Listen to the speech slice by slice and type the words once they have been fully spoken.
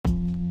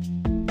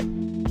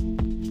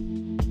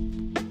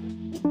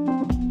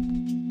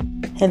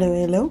Hello,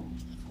 hello.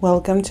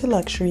 Welcome to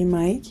Luxury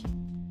Mic.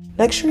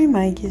 Luxury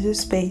Mic is a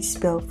space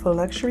built for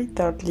luxury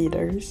thought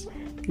leaders,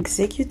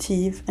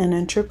 executives, and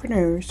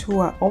entrepreneurs who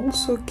are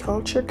also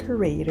culture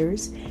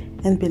curators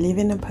and believe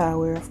in the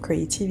power of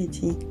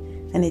creativity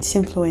and its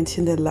influence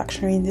in the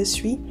luxury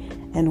industry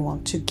and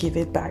want to give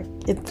it back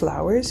its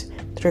flowers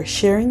through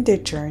sharing their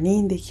journey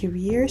in their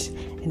careers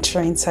and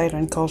share insight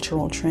on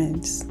cultural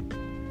trends.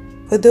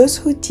 For those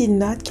who did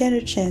not get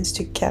a chance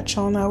to catch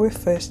on our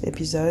first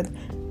episode,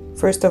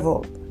 first of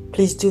all,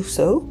 please do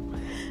so.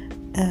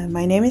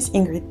 My name is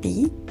Ingrid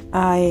B.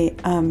 I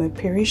am a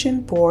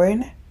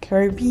Parisian-born,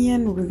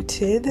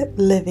 Caribbean-rooted,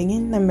 living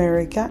in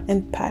America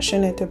and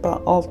passionate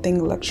about all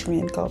things luxury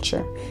and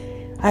culture.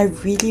 I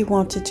really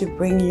wanted to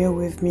bring you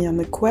with me on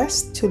the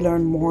quest to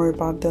learn more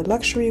about the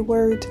luxury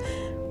world,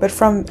 but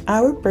from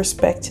our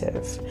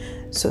perspective.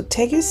 So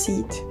take a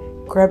seat,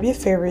 grab your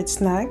favorite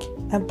snack,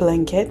 a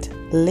blanket,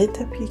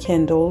 lit up your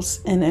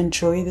candles, and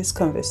enjoy this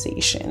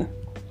conversation.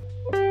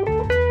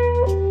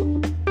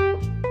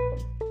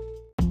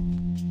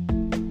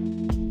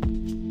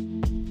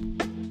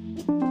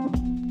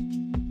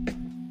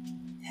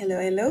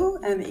 Hello,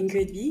 I'm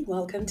Ingrid B.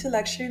 Welcome to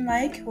Luxury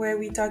Mic, where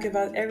we talk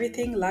about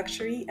everything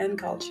luxury and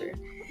culture.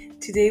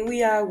 Today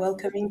we are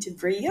welcoming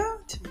Tabria.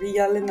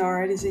 Tabria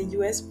Lenard is a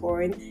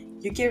US-born,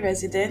 UK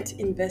resident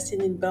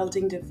investing in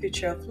building the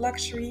future of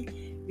luxury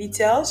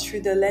retail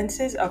through the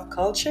lenses of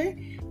culture,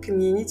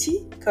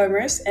 community,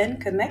 commerce,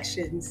 and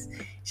connections.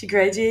 She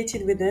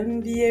graduated with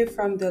an MBA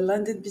from the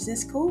London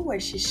Business School, where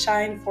she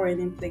shined for an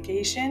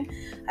implication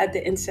at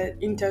the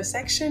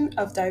intersection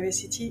of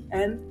diversity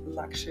and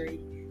luxury.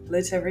 Hello,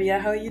 Tabria.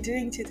 How are you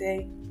doing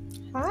today?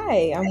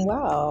 Hi, I'm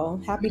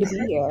well. Happy to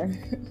be here.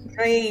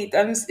 Great.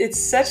 It's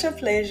such a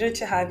pleasure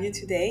to have you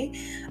today.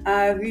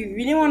 We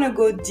really want to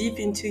go deep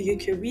into your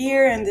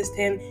career,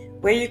 understand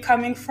where you're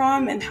coming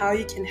from and how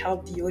you can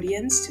help the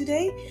audience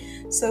today.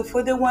 So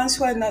for the ones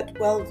who are not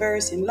well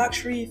versed in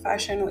luxury,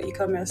 fashion, or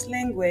e-commerce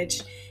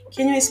language,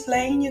 can you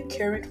explain your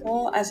current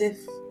role as if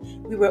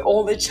we were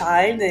all a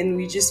child and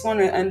we just want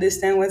to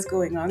understand what's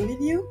going on with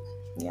you?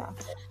 Yeah.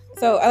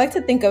 So I like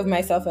to think of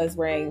myself as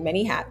wearing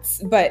many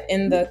hats, but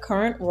in the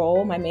current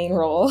role, my main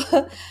role,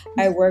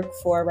 I work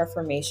for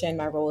Reformation.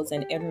 My role is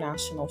in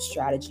international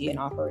strategy and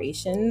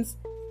operations.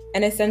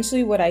 And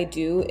essentially what I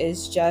do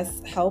is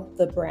just help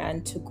the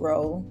brand to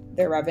grow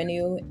their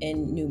revenue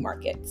in new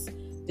markets,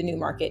 the new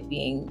market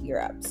being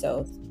Europe.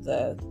 So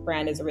the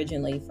brand is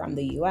originally from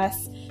the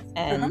US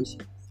and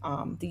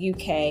the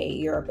UK,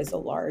 Europe is a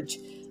large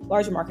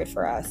market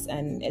for us,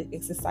 and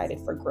it's excited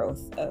for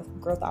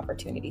growth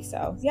opportunity.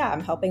 So yeah,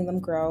 I'm helping them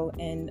grow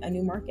in a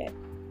new market.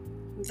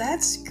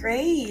 That's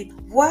great.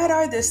 What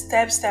are the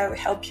steps that will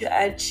help you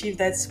achieve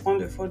that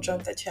wonderful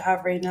job that you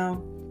have right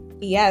now?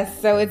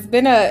 Yes, so it's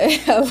been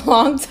a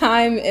long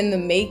time in the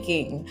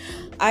making.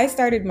 I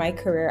started my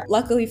career,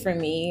 luckily for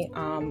me,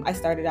 I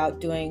started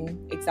out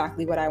doing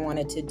exactly what I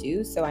wanted to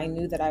do. So I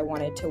knew that I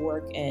wanted to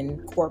work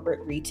in corporate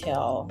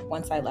retail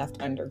once I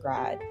left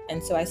undergrad.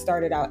 And so I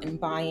started out in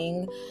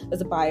buying as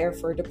a buyer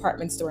for a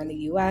department store in the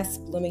US,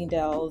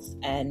 Bloomingdale's.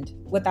 And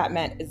what that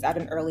meant is at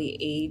an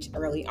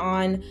early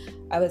on,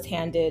 I was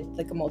handed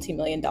like a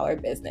multi-million-dollar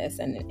business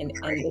and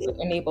was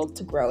enabled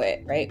to grow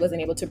it, right?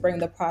 Wasn't able to bring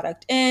the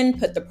product in,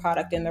 put the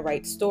product in the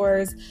right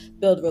stores,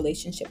 build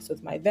relationships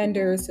with my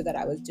vendors so that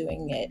I was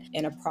doing it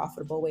in a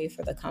profitable way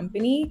for the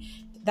company.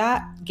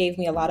 That gave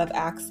me a lot of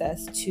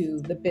access to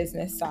the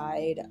business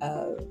side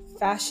of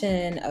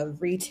fashion,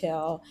 of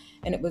retail,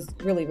 and it was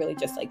really, really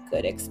just like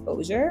good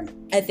exposure.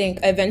 I think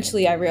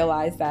eventually I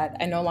realized that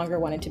I no longer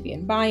wanted to be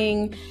in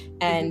buying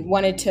and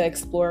wanted to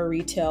explore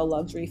retail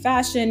luxury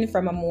fashion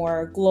from a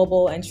more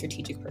global and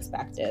strategic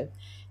perspective.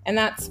 And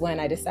that's when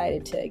I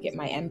decided to get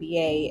my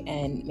MBA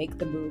and make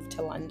the move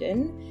to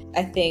London.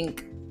 I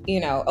think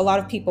a lot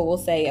of people will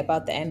say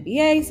about the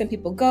MBA, some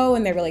people go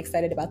and they're really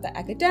excited about the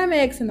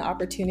academics and the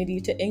opportunity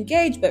to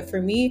engage. But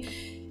for me,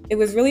 it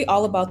was really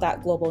all about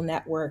that global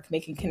network,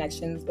 making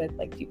connections with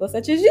like people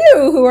such as you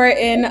who are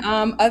in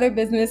other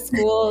business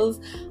schools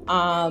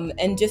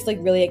and just like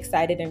really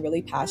excited and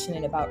really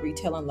passionate about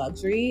retail and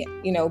luxury.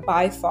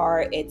 By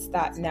far, it's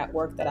that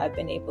network that I've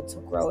been able to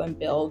grow and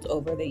build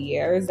over the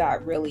years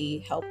that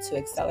really helped to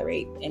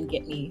accelerate and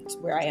get me to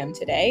where I am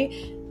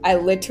today. I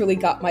literally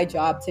got my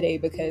job today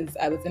because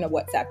I was in a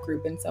WhatsApp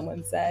group and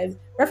someone said,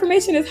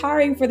 Reformation is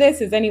hiring for this.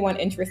 Is anyone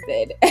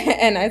interested?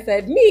 And I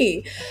said,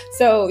 me.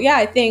 So yeah,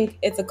 I think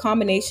it's a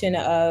combination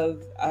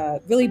of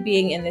really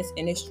being in this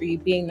industry,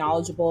 being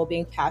knowledgeable,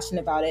 being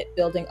passionate about it,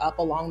 building up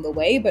along the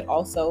way, but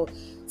also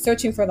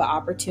searching for the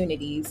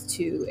opportunities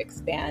to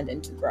expand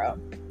and to grow.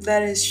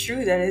 That is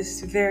true. That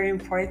is very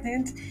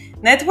important.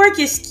 Network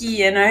is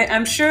key, and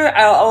I'm sure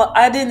I'll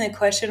add in a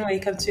question when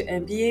it comes to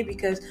MBA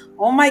because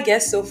all my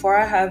guests so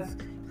far have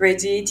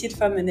graduated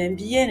from an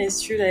MBA, and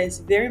it's true that it's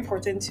very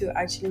important to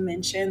actually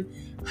mention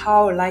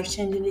how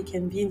life-changing it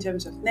can be in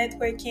terms of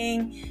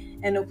networking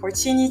and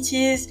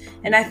opportunities.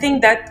 And I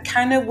think that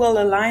kind of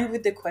will align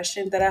with the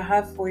question that I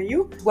have for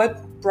you.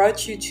 What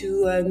brought you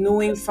to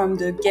knowing from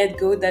the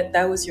get-go that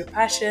that was your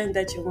passion,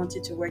 that you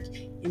wanted to work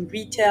in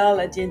retail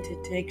at the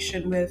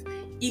intersection with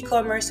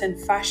e-commerce and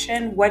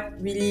fashion? What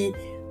really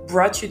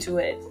brought you to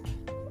it?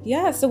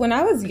 Yeah, so when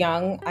I was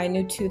young, I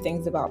knew two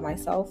things about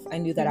myself. I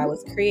knew that I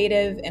was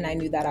creative and I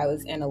knew that I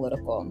was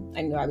analytical.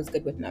 I knew I was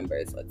good with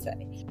numbers, let's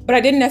say. But I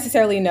didn't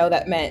necessarily know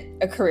that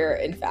meant a career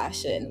in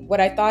fashion.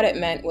 What I thought it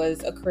meant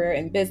was a career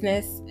in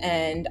business,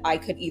 and I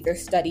could either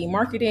study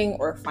marketing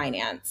or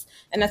finance.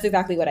 And that's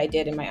exactly what I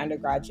did in my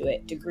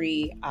undergraduate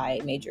degree. I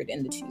majored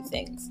in the two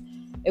things.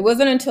 It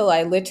wasn't until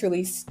I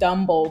literally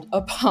stumbled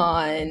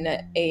upon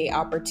a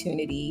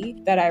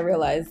opportunity that I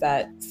realized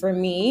that for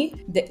me,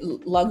 the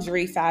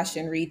luxury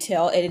fashion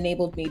retail, it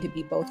enabled me to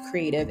be both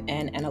creative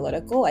and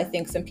analytical. I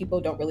think some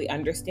people don't really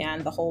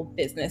understand the whole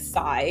business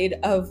side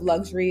of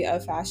luxury,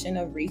 of fashion,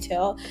 of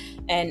retail.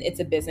 And it's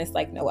a business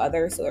like no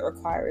other. So it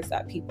requires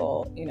that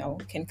people,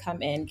 can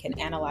come in, can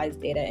analyze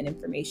data and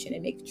information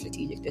and make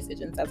strategic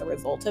decisions as a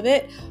result of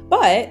it.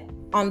 But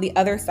on the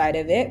other side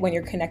of it, when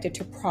you're connected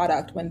to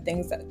product, when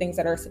things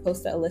that are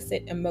supposed to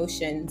elicit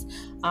emotions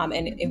and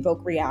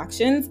invoke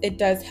reactions, it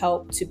does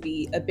help to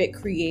be a bit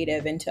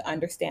creative and to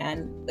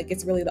understand,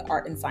 it's really the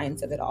art and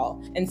science of it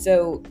all. And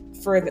so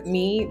for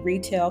me,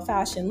 retail,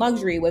 fashion,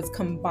 luxury was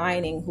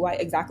combining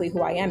exactly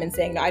who I am and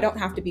saying, no, I don't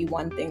have to be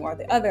one thing or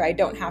the other. I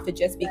don't have to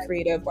just be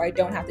creative, or I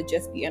don't have to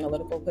just be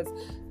analytical, because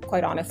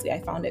quite honestly,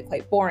 I found it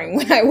quite boring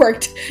when I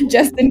worked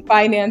just in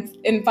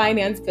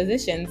finance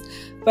positions.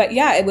 But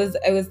yeah, it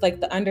was like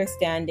the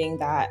understanding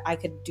that I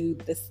could do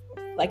this,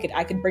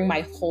 I could bring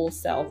my whole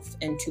self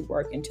into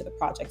work, into the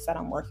projects that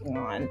I'm working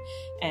on.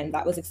 And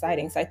that was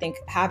exciting. So I think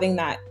having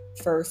that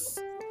first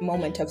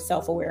moment of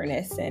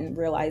self-awareness and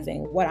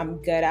realizing what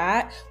I'm good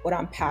at, what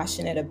I'm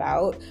passionate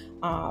about,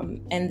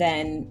 and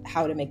then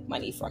how to make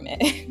money from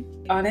it.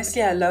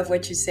 Honestly, I love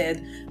what you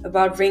said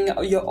about bringing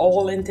your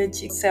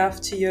authentic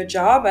self to your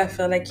job. I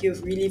feel like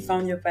you've really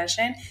found your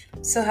passion.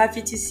 So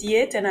happy to see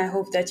it, and I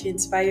hope that you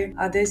inspire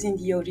others in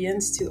the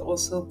audience to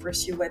also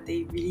pursue what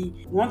they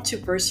really want to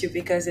pursue,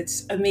 because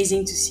it's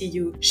amazing to see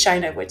you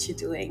shine at what you're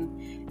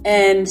doing.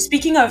 And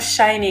speaking of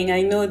shining,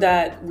 I know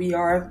that we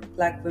are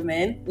Black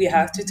women. We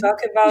have to talk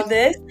about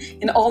this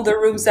in all the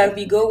rooms that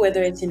we go,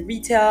 whether it's in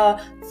retail,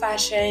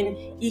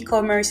 fashion,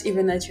 e-commerce,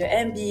 even at your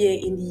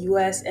MBA in the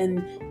US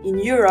and in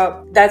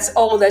Europe. That's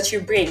all that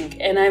you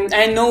bring. And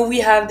I know we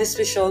have this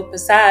special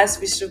pizzazz,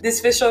 this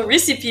special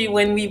recipe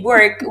when we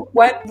work.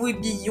 What would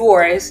be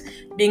yours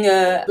being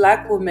a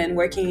Black woman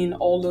working in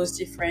all those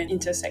different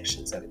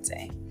intersections, I would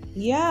say?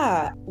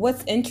 Yeah.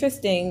 What's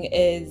interesting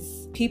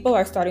is people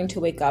are starting to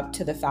wake up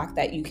to the fact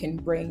that you can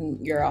bring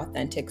your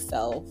authentic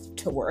self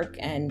to work.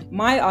 And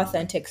my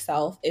authentic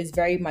self is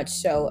very much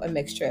so a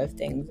mixture of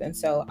things. And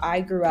so I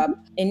grew up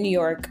in New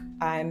York.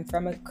 I'm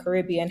from a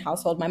Caribbean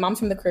household. My mom's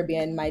from the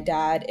Caribbean. My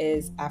dad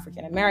is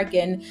African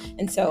American.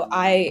 And so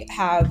I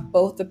have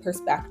both the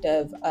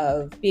perspective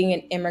of being an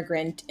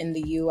immigrant in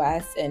the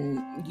US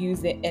and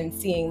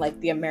seeing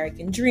the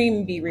American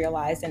dream be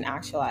realized and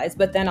actualized.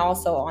 But then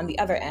also on the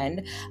other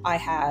end, I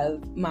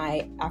have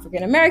my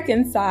African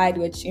American side,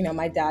 which,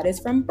 my dad is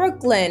from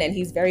Brooklyn and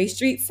he's very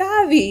street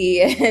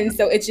savvy. And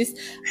so it's just,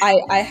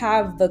 I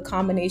have the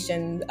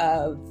combination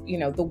of,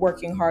 the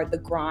working hard, the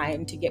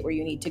grind to get where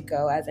you need to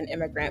go as an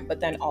immigrant, but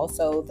then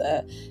also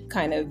the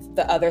kind of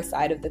the other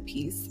side of the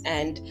piece.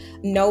 And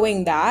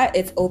knowing that,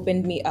 it's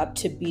opened me up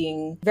to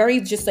being very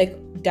just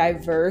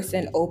diverse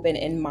and open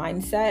in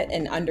mindset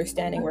and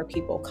understanding where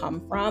people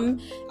come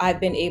from. I've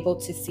been able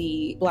to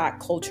see Black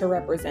culture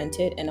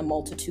represented in a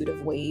multitude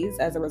of ways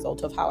as a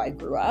result of how I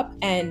grew up.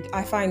 And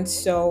I find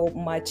so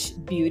much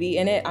beauty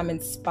in it. I'm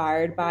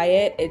inspired by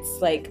it.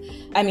 It's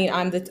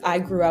I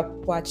grew up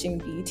watching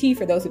BET.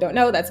 For those who don't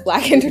know, that's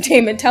Black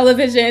entertainment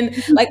television.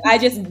 I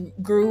just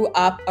grew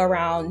up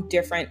around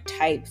different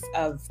types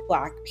of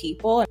Black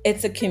people.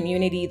 It's a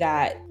community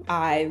that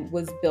I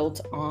was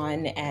built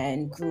on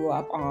and grew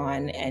up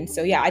on. And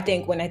so, yeah, I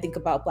think when I think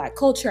about Black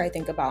culture, I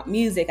think about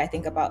music, I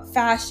think about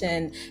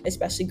fashion,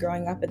 especially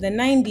growing up in the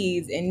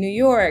 90s in New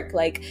York.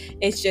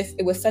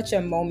 It was such a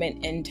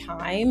moment in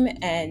time.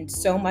 And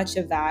so much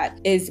of that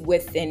is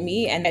within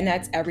me. And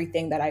that's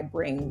everything that I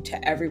bring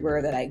to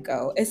everywhere that I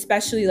go,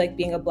 especially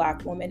being a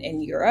Black woman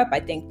in Europe. I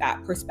think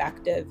that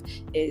perspective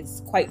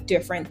is quite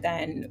different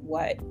than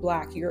what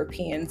Black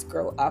Europeans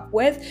grow up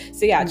with.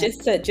 So yeah,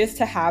 just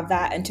to have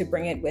that and to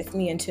bring it with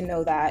me and to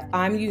know that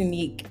I'm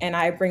unique and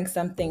I bring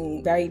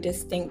something very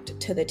distinct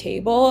to the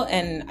table.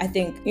 And I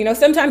think,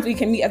 sometimes we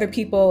can meet other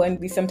people and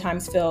we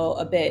sometimes feel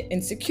a bit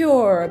insecure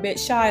or a bit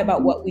shy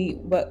about what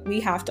we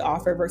have to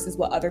offer versus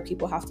what other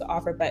people have to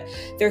offer. But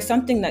there's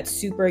something that's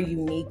super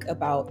unique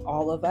about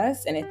all of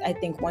us. And I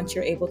think once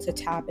you're able to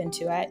tap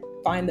into it,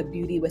 find the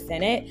beauty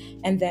within it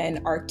and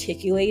then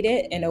articulate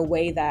it in a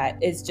way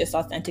that is just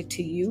authentic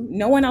to you.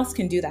 No one else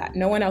can do that.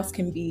 No one else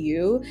can be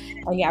you.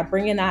 And yeah,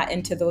 bringing that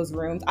into those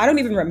rooms. I don't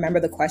even remember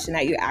the question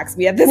that you asked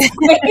me at this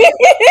point.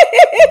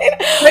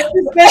 It's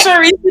a special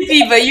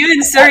recipe, but you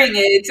inserting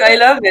it. I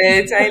love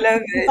it. I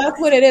love it. That's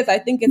what it is. I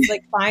think it's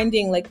like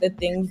finding like the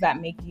things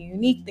that make you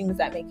unique, things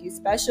that make you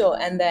special,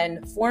 and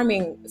then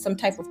forming some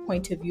type of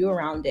point of view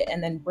around it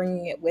and then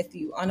bringing it with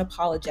you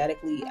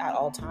unapologetically at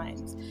all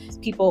times.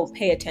 People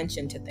pay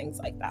attention to things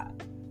like that.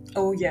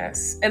 Oh,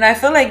 yes. And I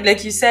feel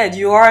like you said,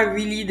 you are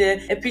really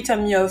the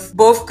epitome of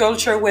both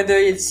culture, whether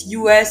it's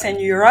US and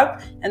Europe,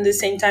 and the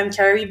same time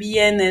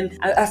Caribbean and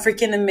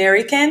African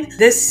American.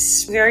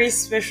 This very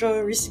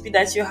special recipe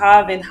that you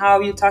have and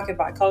how you talk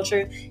about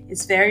culture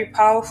is very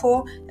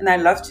powerful. And I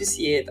love to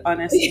see it,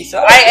 honestly.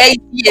 So I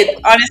see it.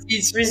 Honestly,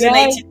 it's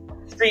resonating.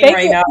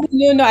 Right now.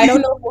 No, I don't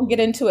know if we'll get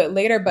into it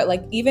later, but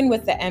like even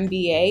with the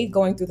MBA,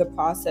 going through the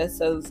process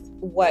of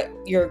what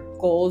your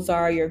goals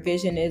are, your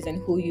vision is,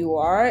 and who you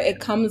are, it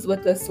comes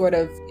with a sort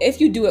of,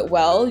 if you do it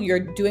well, you're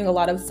doing a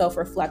lot of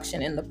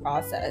self-reflection in the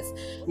process.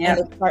 Yeah. And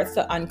it starts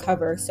to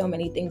uncover so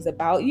many things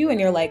about you. And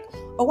you're like,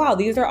 oh, wow,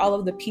 these are all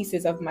of the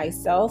pieces of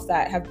myself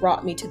that have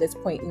brought me to this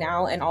point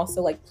now, and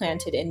also like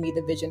planted in me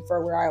the vision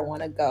for where I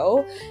want to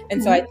go.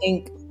 And so I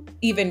think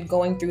even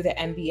going through the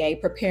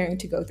MBA, preparing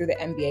to go through the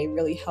MBA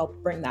really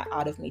helped bring that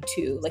out of me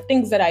too. Like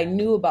things that I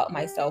knew about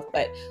myself,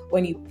 but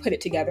when you put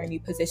it together and you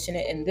position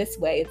it in this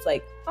way, it's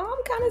like, oh,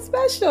 I'm kind of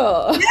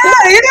special.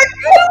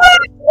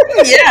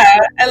 Yeah,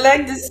 I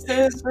like this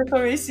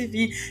special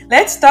recipe.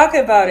 Let's talk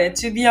about it.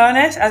 To be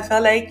honest, I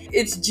feel like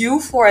it's due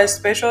for a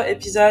special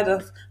episode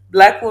of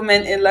Black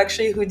Women in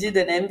Luxury who did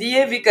an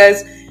MBA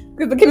because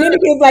the community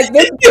is like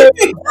this.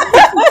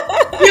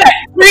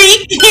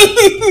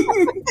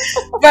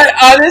 But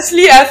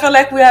honestly, I feel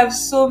like we have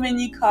so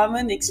many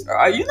common you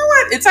know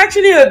what? It's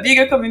actually a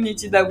bigger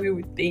community than we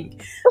would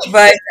think.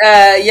 But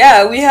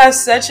yeah, we have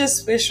such a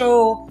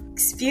special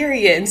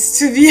experience,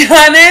 to be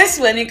honest,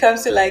 when it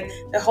comes to like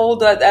the whole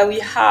that we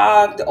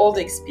have, all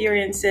the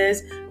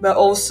experiences. But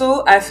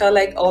also, I feel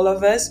like all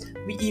of us,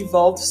 we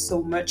evolved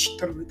so much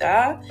through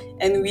that,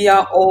 and we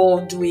are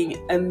all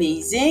doing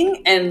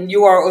amazing, and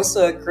you are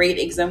also a great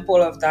example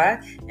of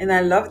that, and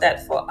I love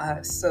that for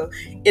us. So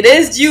it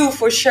is due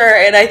for sure,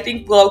 and I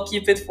think we'll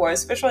keep it for a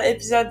special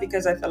episode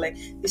because I feel like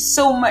there's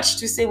so much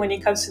to say when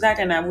it comes to that,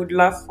 and I would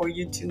love for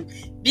you to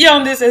be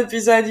on this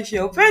episode if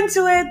you're open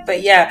to it.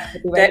 But yeah,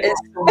 there is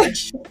so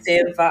much to say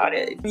about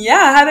it. Yeah,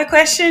 I had a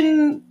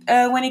question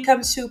when it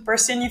comes to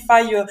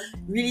personify your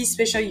really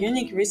special,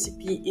 unique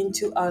recipe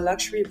into a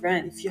luxury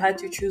brand. If you had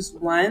to choose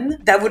one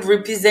that would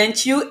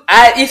represent you,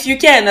 if you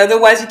can,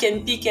 otherwise you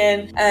can pick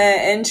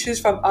and choose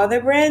from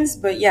other brands.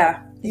 But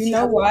yeah, you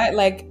know what,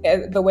 like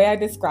the way I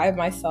describe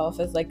myself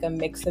is like a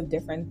mix of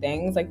different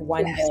things. Like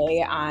one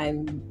day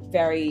I'm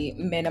very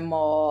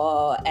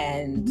minimal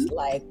and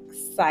like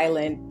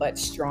silent but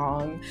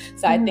strong.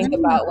 So I think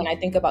about, when I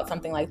think about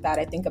something like that,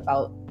 I think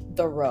about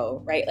the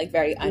row, right? Like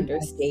very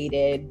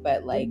understated,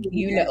 but like,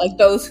 you know, like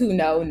those who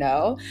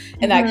know.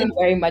 And that can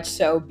very much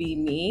so be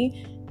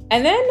me.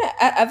 And then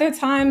at other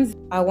times,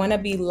 I want to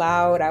be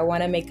loud. I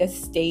want to make a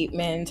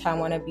statement. I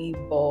want to be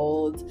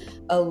bold,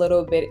 a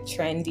little bit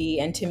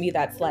trendy. And to me,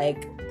 that's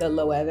like the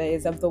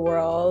Loewe's of the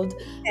world.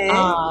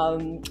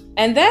 And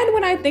then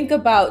when I think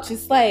about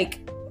just like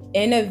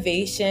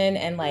innovation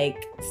and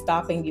like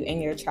stopping you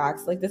in your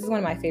tracks, like this is one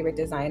of my favorite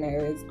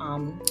designers,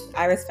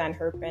 Iris Van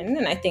Herpen.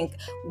 And I think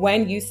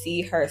when you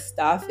see her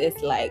stuff,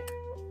 it's like...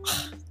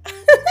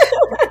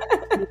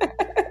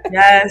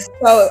 Yes.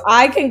 So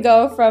I can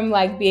go from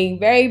like being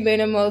very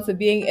minimal to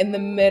being in the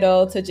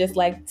middle to just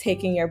like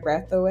taking your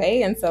breath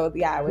away. And so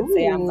yeah, I would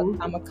say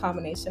I'm a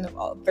combination of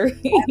all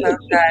three. I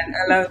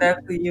love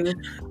that for you.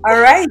 All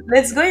right,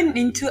 let's go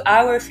into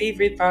our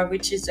favorite part,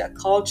 which is the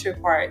culture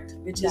part,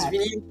 which is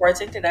really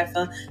important. And I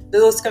feel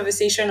those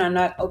conversations are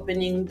not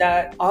opening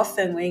that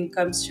often when it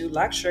comes to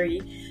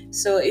luxury.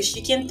 So if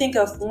you can think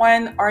of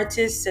one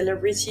artist,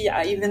 celebrity,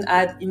 I even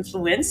add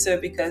influencer,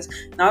 because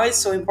now it's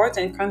so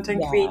important,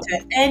 content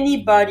creator,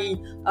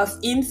 anybody of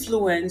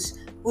influence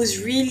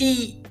who's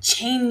really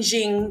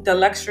changing the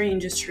luxury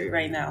industry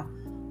right now.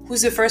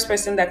 Who's the first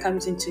person that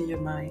comes into your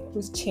mind?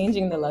 Who's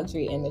changing the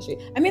luxury industry?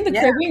 I mean, the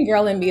Caribbean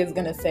girl in me is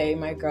going to say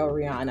my girl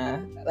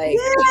Rihanna. Like,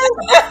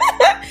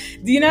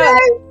 do you know,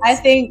 I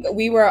think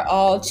we were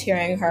all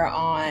cheering her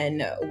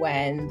on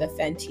when the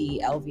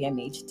Fenty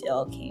LVMH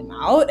deal came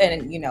out.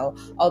 And, you know,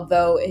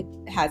 although it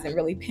hasn't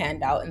really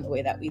panned out in the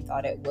way that we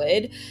thought it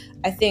would,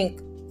 I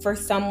think for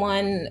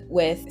someone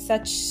with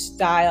such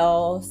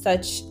style,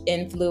 such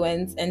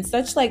influence, and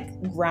such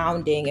like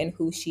grounding in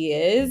who she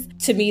is,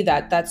 to me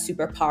that's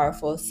super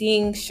powerful.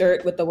 Seeing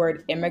shirt with the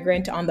word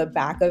immigrant on the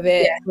back of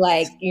it,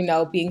 like, you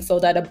know, being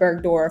sold at a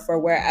Bergdorf or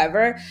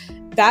wherever,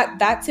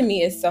 that to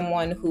me is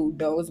someone who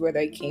knows where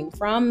they came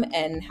from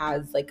and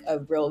has like a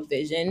real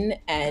vision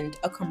and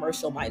a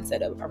commercial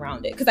mindset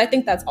around it. Because I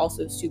think that's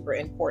also super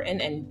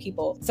important, and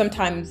people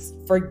sometimes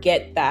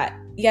forget that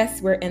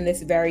yes, we're in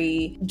this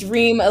very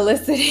dream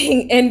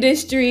eliciting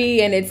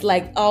industry and it's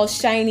like all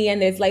shiny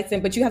and there's lights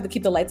in, but you have to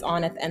keep the lights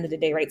on at the end of the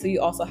day, right? So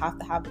you also have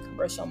to have the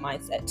commercial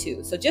mindset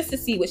too. So just to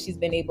see what she's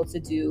been able to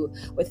do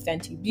with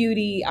Fenty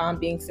Beauty,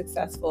 being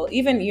successful,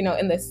 even,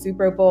 in the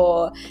Super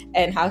Bowl,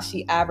 and how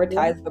she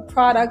advertised the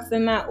products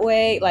in that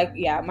way. Like,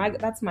 yeah,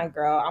 that's my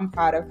girl. I'm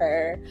proud of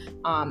her.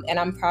 And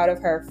I'm proud of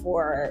her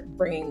for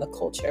bringing the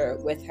culture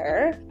with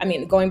her. I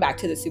mean, going back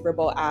to the Super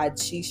Bowl ad,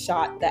 she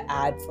shot the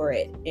ad for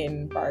it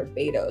in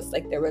Barbados.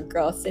 Like, there were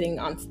girls sitting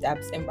on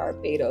steps in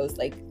Barbados,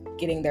 like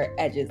getting their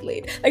edges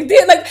laid. And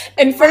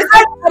first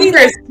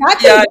that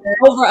could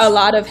go over a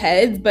lot of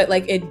heads, but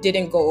like it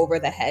didn't go over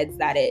the heads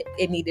that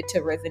it needed to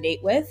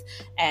resonate with.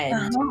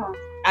 And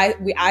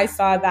I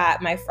saw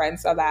that, my friend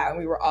saw that, and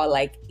we were all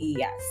like,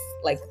 yes,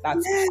 like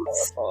that's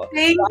powerful.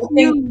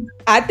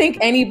 I think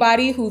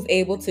anybody who's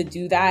able to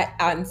do that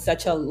on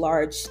such a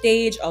large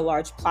stage, a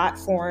large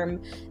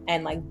platform,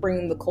 and like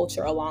bring the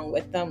culture along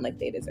with them, like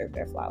they deserve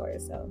their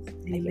flowers. So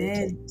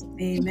amen.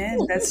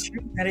 That's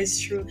true. That is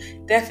true.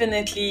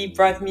 Definitely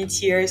brought me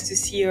tears to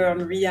see her on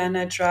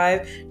Rihanna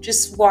Drive,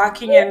 just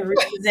walking and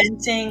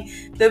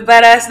representing the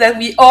badass that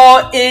we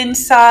all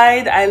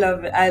inside. I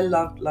love it. I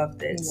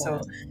loved it. Yeah.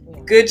 So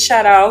good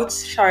shout out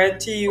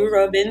to you,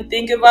 Robin.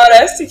 Think about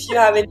us if you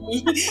have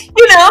any,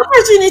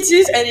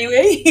 opportunities.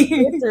 Anyway,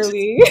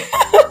 literally,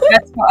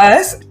 that's for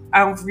us.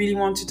 I really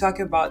want to talk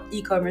about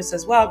e-commerce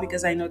as well,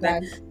 because I know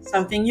that's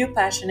something you're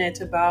passionate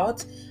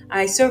about.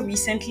 I saw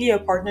recently a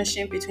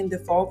partnership between the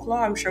Folklore.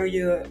 I'm sure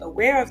you're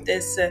aware of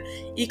this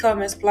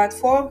e-commerce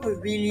platform, who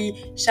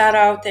really shout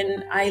out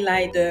and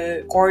highlight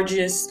the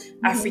gorgeous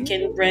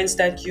African brands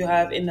that you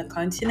have in the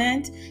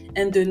continent,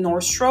 and the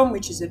Nordstrom,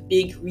 which is a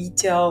big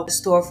retail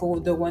store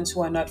for the ones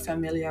who are not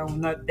familiar, who are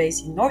not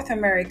based in North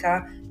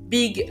America.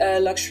 Big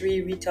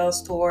luxury retail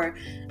store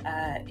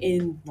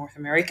in North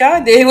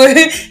America. They were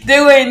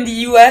in the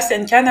US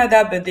and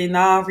Canada, but they're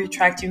now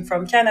retracting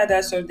from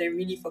Canada, so they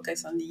really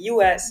focus on the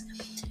US.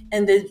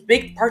 And the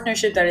big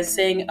partnership that is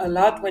saying a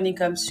lot when it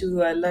comes to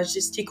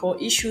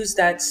logistical issues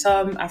that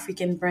some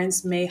African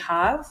brands may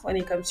have when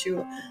it comes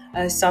to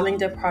selling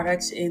their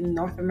products in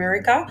North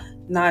America.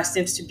 Now it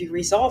seems to be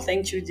resolved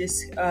thanks to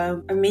this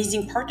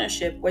amazing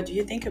partnership. What do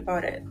you think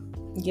about it?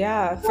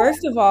 Yeah,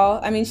 first of all,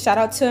 I mean, shout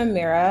out to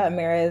Amira.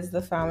 Amira is the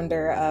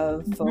founder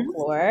of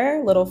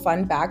Folklore. Little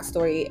fun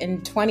backstory.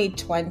 In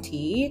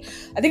 2020,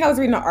 I think I was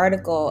reading an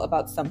article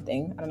about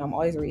something. I don't know, I'm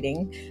always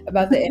reading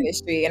about the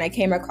industry. And I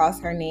came across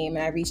her name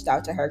and I reached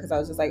out to her because I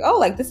was just like, oh,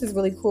 like this is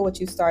really cool what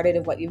you started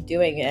and what you're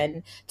doing.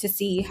 And to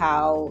see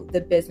how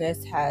the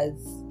business has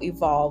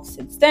evolved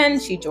since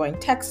then. She joined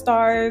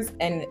Techstars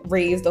and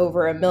raised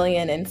over $1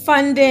 million in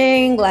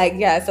funding.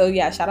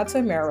 Shout out to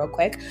Amira real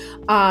quick.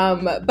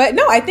 But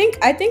no, I think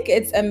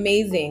it's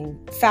amazing.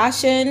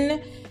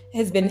 Fashion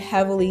has been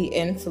heavily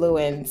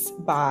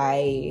influenced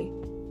by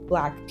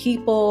Black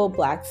people,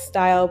 Black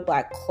style,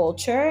 Black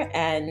culture,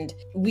 and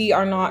we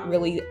are not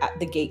really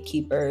the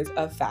gatekeepers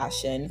of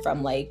fashion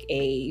from like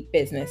a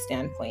business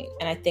standpoint.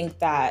 And I think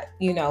that,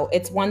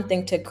 it's one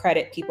thing to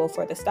credit people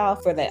for the style,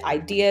 for the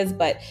ideas,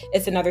 but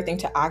it's another thing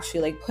to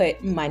actually like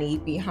put money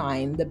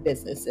behind the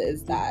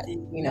businesses that,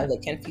 they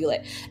can feel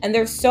it. And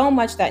there's so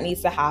much that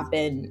needs to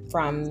happen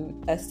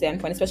from a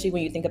standpoint, especially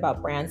when you think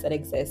about brands that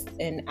exist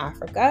in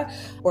Africa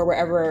or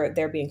wherever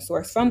they're being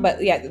sourced from.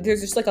 But yeah, there's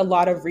just like a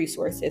lot of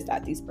resources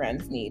that these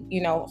brands need.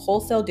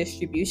 Wholesale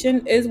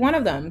distribution is one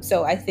of them.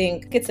 So I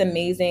think it's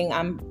amazing.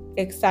 I'm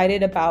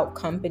excited about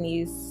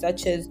companies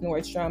such as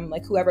Nordstrom,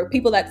 like whoever,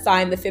 people that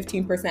sign the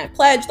 15%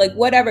 pledge, like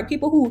whatever,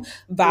 people who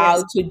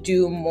vow to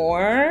do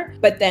more,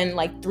 but then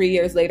like 3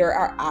 years later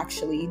are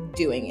actually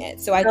doing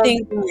it. So I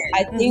think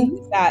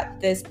that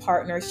this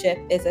partnership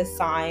is a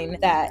sign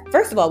that,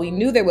 first of all, we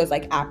knew there was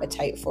like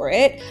appetite for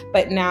it,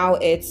 but now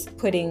it's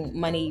putting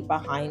money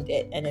behind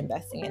it and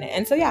investing in it.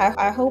 And so, yeah,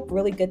 I hope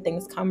really good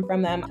things come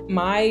from them.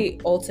 My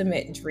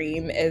ultimate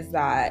dream is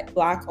that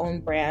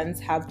Black-owned brands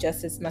have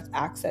just as much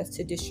access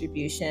to distribution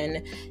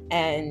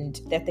and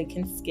that they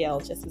can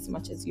scale just as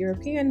much as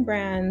European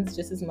brands,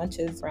 just as much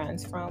as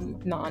brands from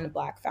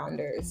non-Black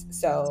founders.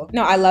 So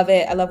no, I love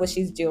it. I love what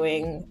she's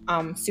doing.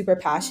 I'm super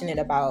passionate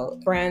about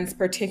brands,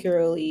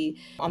 particularly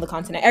on the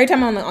continent. Every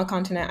time I'm on the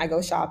continent, I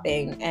go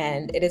shopping,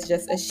 and it is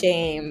just a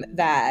shame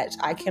that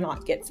I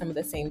cannot get some of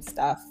the same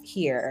stuff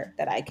here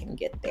that I can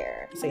get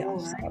there. So yeah,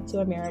 shout out to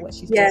Amira, what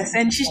she's doing. Yes,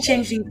 and she's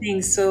changing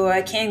things, so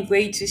I can't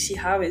wait to see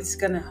how it's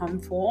gonna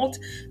unfold.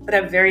 But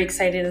I'm very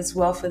excited as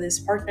well for this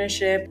partnership.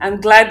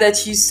 I'm glad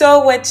that you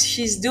saw what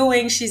she's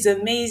doing. She's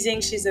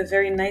amazing. She's a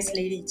very nice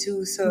lady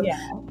too. So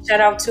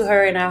shout out to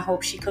her, and I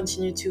hope she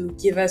continue to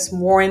give us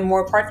more and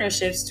more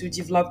partnerships to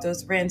develop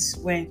those brands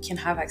when we can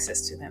have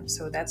access to them.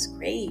 So that's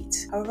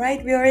great. All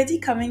right, we're already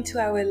coming to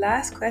our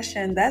last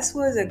question. That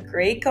was a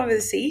great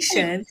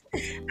conversation.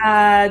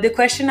 The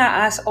question I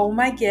ask all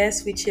my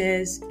guests, which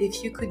is,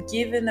 if you could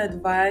give an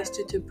advice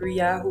to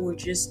Tabria who were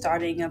just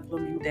starting at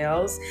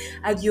Bloomingdale's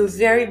at your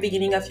very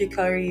beginning of your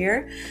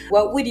career,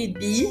 what would it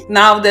be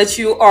now that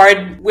you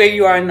are where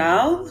you are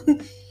now?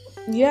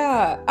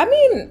 Yeah, I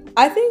mean,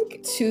 I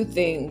think two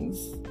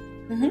things.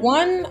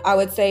 One, I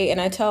would say, and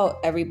I tell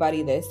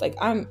everybody this, like,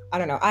 I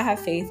don't know, I have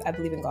faith, I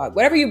believe in God,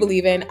 whatever you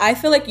believe in. I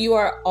feel like you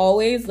are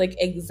always like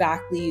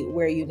exactly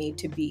where you need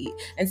to be.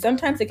 And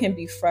sometimes it can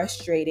be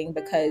frustrating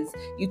because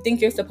you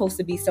think you're supposed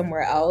to be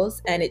somewhere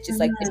else and it just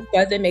like, it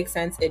doesn't make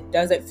sense. It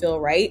doesn't feel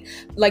right.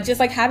 Like, just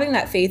like having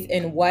that faith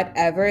in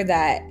whatever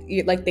that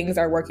like things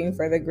are working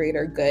for the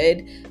greater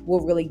good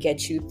will really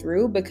get you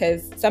through.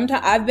 Because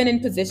sometimes I've been in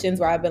positions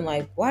where I've been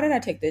like, why did I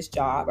take this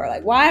job? Or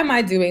like, why am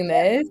I doing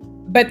this?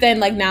 But then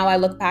like now I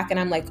look back and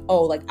I'm like,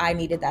 oh, like I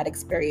needed that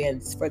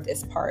experience for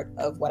this part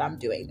of what I'm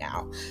doing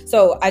now.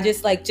 So I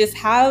just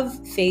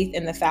have faith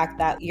in the fact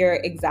that you're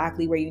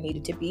exactly where you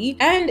needed to be.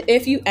 And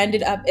if you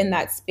ended up in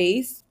that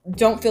space,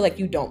 don't feel like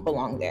you don't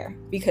belong there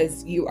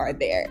because you are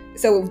there.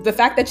 So the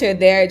fact that you're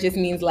there just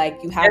means like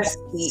you have a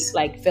seat,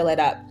 like fill it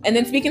up. And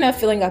then speaking of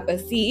filling up a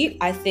seat,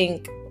 I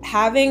think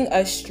having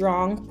a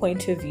strong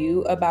point of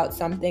view about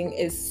something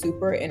is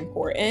super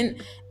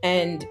important.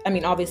 And I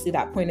mean, obviously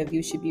that point of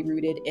view should be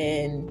rooted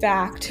in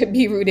fact,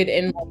 be rooted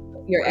in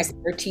your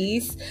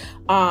expertise.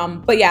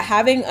 But yeah,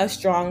 having a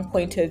strong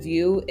point of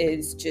view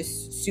is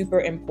just super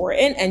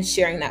important, and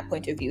sharing that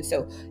point of view.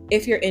 So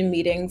if you're in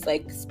meetings,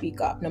 like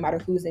speak up, no matter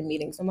who's in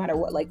meetings, no matter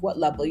what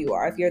level you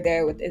are. If you're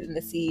there and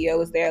the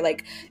CEO is there,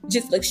 like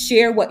just like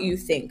share what you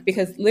think,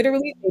 because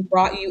literally they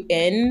brought you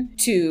in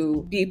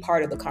to be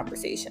part of the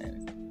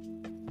conversation.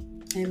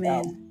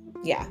 Amen. So,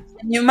 yeah.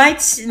 You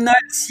might not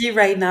see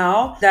right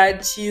now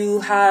that you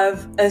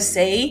have a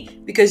say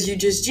because you're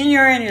just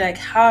junior and you're like,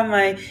 how am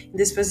I in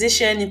this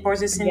position,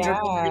 imposter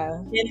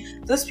syndrome? Yeah.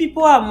 Those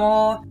people are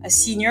more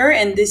senior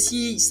and they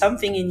see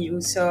something in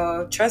you.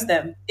 So trust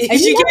them. And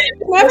you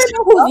never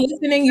know who's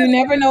listening. You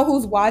never know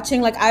who's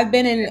watching. Like I've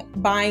been in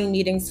buying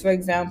meetings, for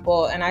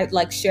example, and I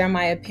like share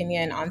my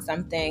opinion on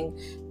something.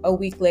 A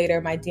week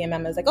later, my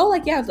DMM is like, oh,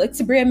 like, yeah, like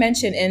Tabria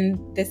mentioned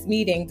in this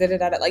meeting,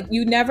 Like,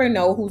 you never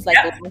know who's like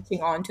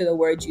latching on to the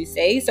words you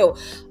say. So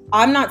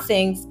I'm not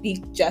saying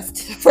speak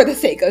just for the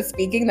sake of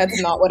speaking.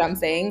 That's not what I'm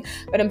saying.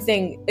 But I'm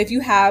saying if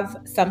you have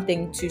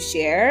something to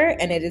share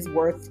and it is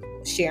worth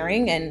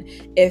sharing, and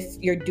if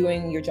you're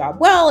doing your job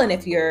well, and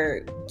if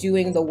you're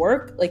doing the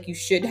work, like you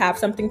should have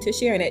something to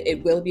share, and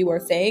it will be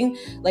worth saying,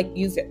 like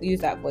use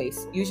that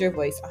voice, use your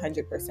voice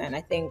 100%.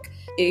 I think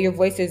your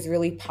voice is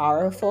really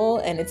powerful,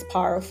 and it's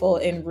powerful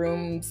in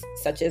rooms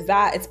such as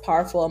that. It's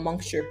powerful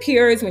amongst your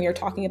peers when you're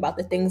talking about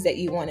the things that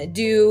you want to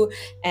do.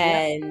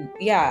 And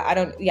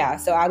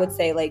so I would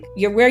say like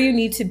you're where you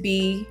need to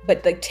be,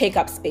 but like take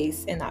up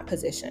space in that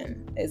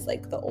position is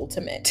like the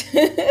ultimate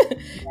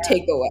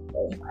takeaway.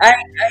 I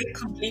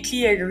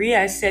completely agree.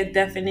 I said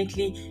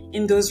definitely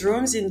in those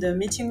rooms, in the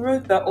meeting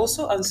rooms, but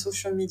also on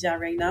social media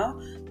right now.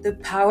 The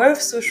power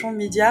of social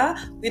media,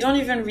 we don't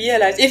even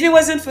realize. If it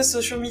wasn't for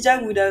social media,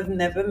 we would have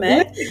never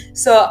met.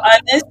 So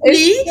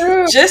honestly,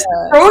 just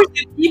approach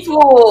the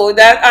people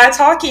that are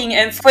talking,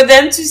 and for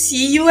them to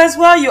see you as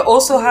well, you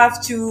also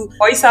have to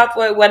voice out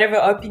whatever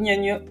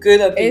opinion,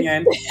 good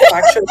opinion,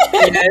 factual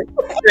opinion,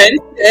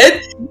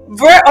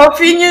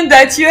 opinion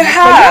that you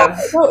have.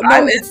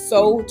 No, it's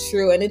so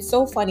true. And it's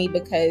so funny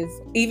because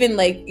even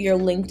like your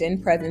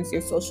LinkedIn presence,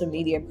 your social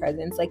media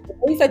presence, like the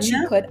things that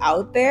you put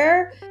out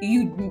there,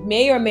 you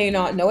may or may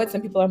not know it.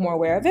 Some people are more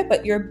aware of it,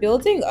 but you're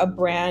building a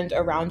brand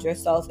around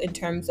yourself in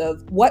terms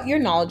of what you're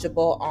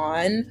knowledgeable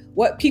on,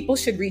 what people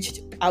should reach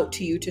out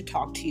to you to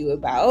talk to you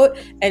about.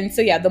 And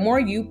so, yeah, the more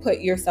you put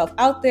yourself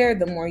out there,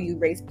 the more you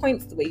raise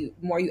points, the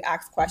more you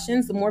ask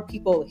questions, the more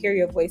people hear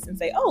your voice and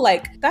say, oh,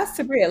 like that's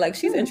Tabria, like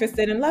she's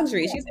interested in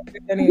luxury. She's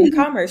interested in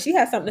e-commerce. She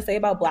has something to say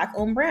about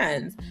Black-owned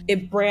brands.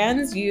 It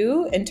brands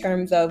you in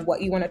terms of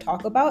what you want to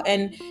talk about,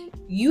 and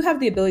you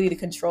have the ability to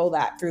control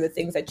that through the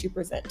things that you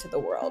present to the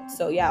world.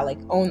 So yeah, like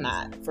own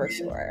that for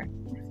sure.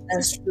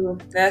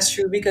 That's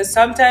true, because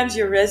sometimes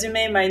your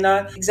resume might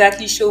not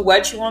exactly show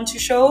what you want to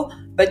show,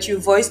 but your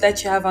voice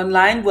that you have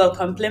online will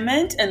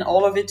complement, and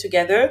all of it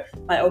together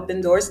might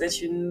open doors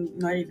that you're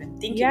not even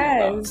thinking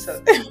about.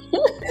 So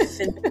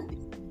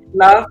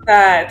love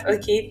that.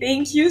 Okay,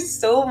 thank you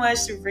so much,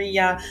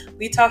 Tabria.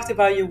 We talked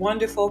about your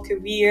wonderful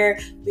career.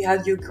 We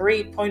had your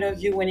great point of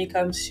view when it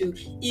comes to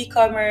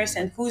e-commerce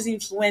and who's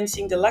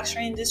influencing the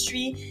luxury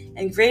industry,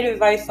 and great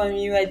advice from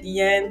you at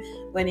the end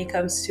when it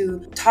comes to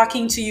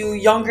talking to your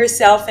younger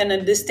self and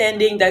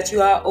understanding that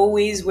you are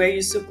always where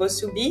you're supposed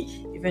to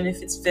be, even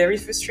if it's very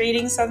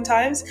frustrating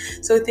sometimes.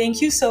 So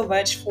thank you so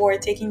much for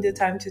taking the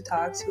time to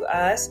talk to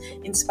us,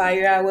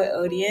 inspire our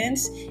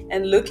audience,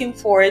 and looking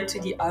forward to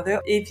the other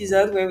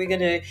episode where we're going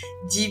to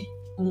deep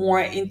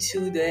more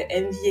into the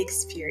MV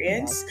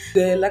experience.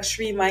 The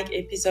Luxury Mic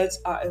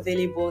episodes are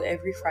available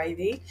every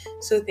Friday.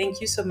 So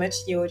thank you so much,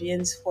 the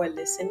audience, for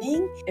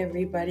listening.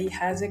 Everybody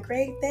has a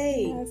great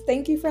day. Yes,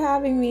 thank you for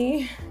having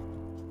me.